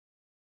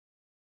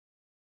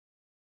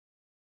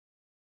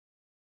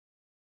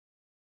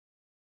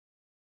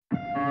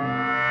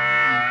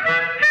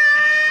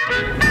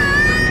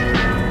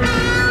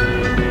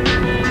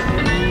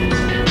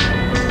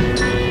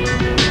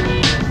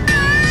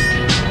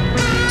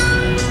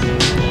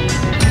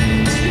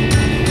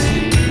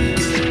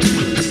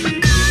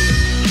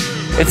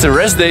It's a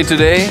rest day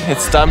today.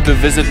 It's time to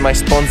visit my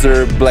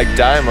sponsor Black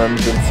Diamond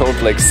in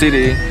Salt Lake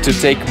City to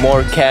take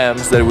more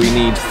cams that we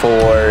need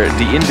for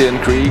the Indian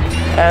Creek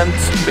and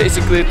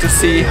basically to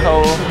see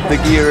how the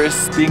gear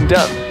is being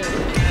done.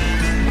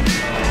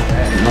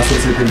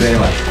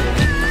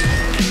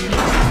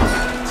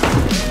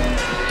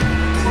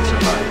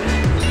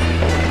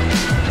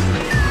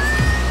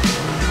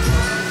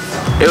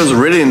 It was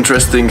really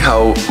interesting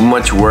how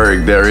much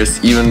work there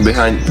is even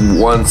behind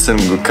one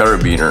single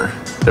carabiner.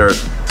 There are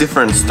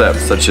different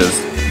steps such as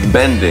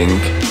bending,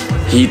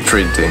 heat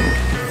treating,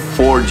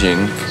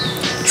 forging,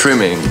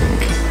 trimming,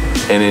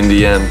 and in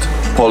the end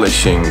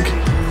polishing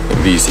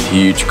these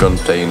huge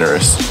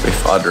containers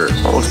with other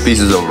almost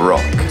pieces of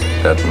rock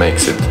that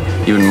makes it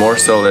even more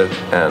solid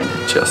and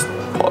just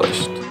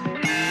polished.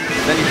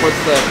 Then he puts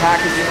the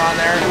packaging on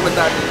there and put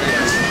that in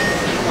there.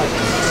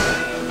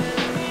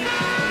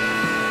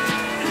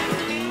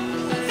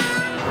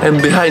 And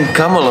behind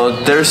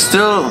Camelot, there's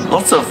still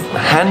lots of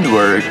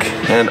handwork,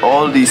 and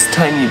all these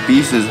tiny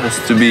pieces has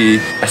to be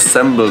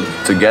assembled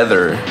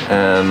together.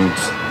 And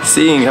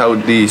seeing how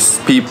these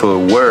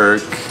people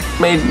work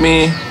made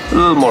me a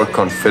little more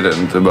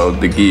confident about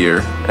the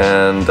gear,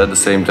 and at the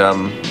same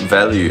time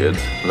value it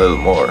a little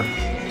more.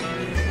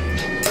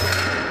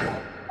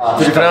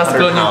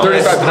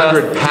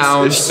 3,500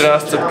 pounds.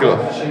 1400 kilo.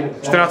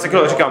 14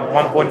 kilo, říkám,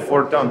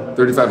 1.4 ton.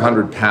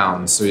 3,500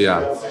 pounds, so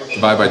yeah,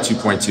 divide by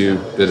 2.2,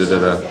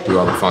 do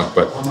all the funk,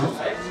 but...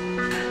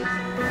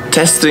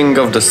 Testing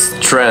of the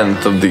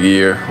strength of the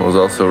gear was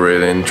also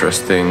really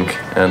interesting,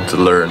 and to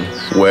learn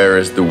where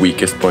is the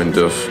weakest point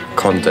of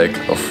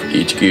contact of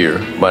each gear.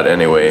 But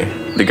anyway,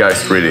 the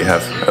guys really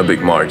have a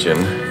big margin,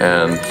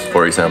 and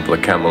for example a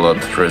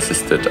Camelot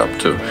resisted up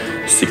to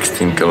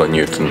 16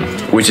 kilonewton,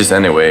 which is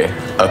anyway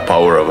a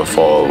power of a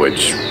fall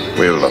which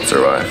we will not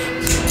survive.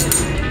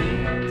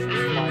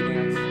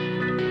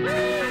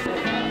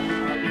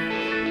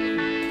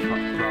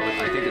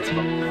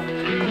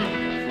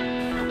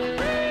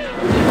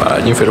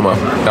 Parádní firma.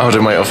 Nahoře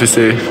mají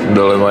ofisy,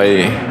 dole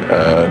mají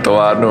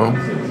továrnu.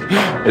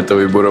 Je to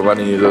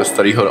vybudovaný ze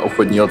starého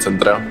obchodního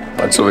centra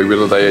a člověk by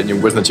to tady jedním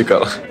vůbec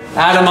nečekal.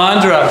 Adam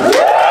Ondra.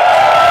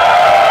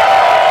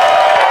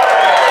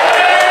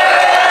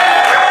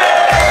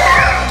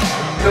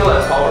 Still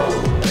as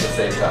powerful at the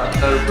same time.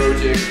 Another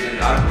project, and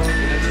I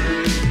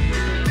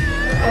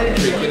don't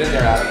know, get in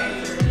there, Adam.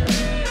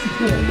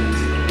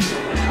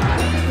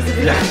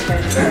 Yeah.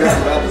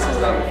 This is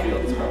not a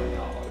field.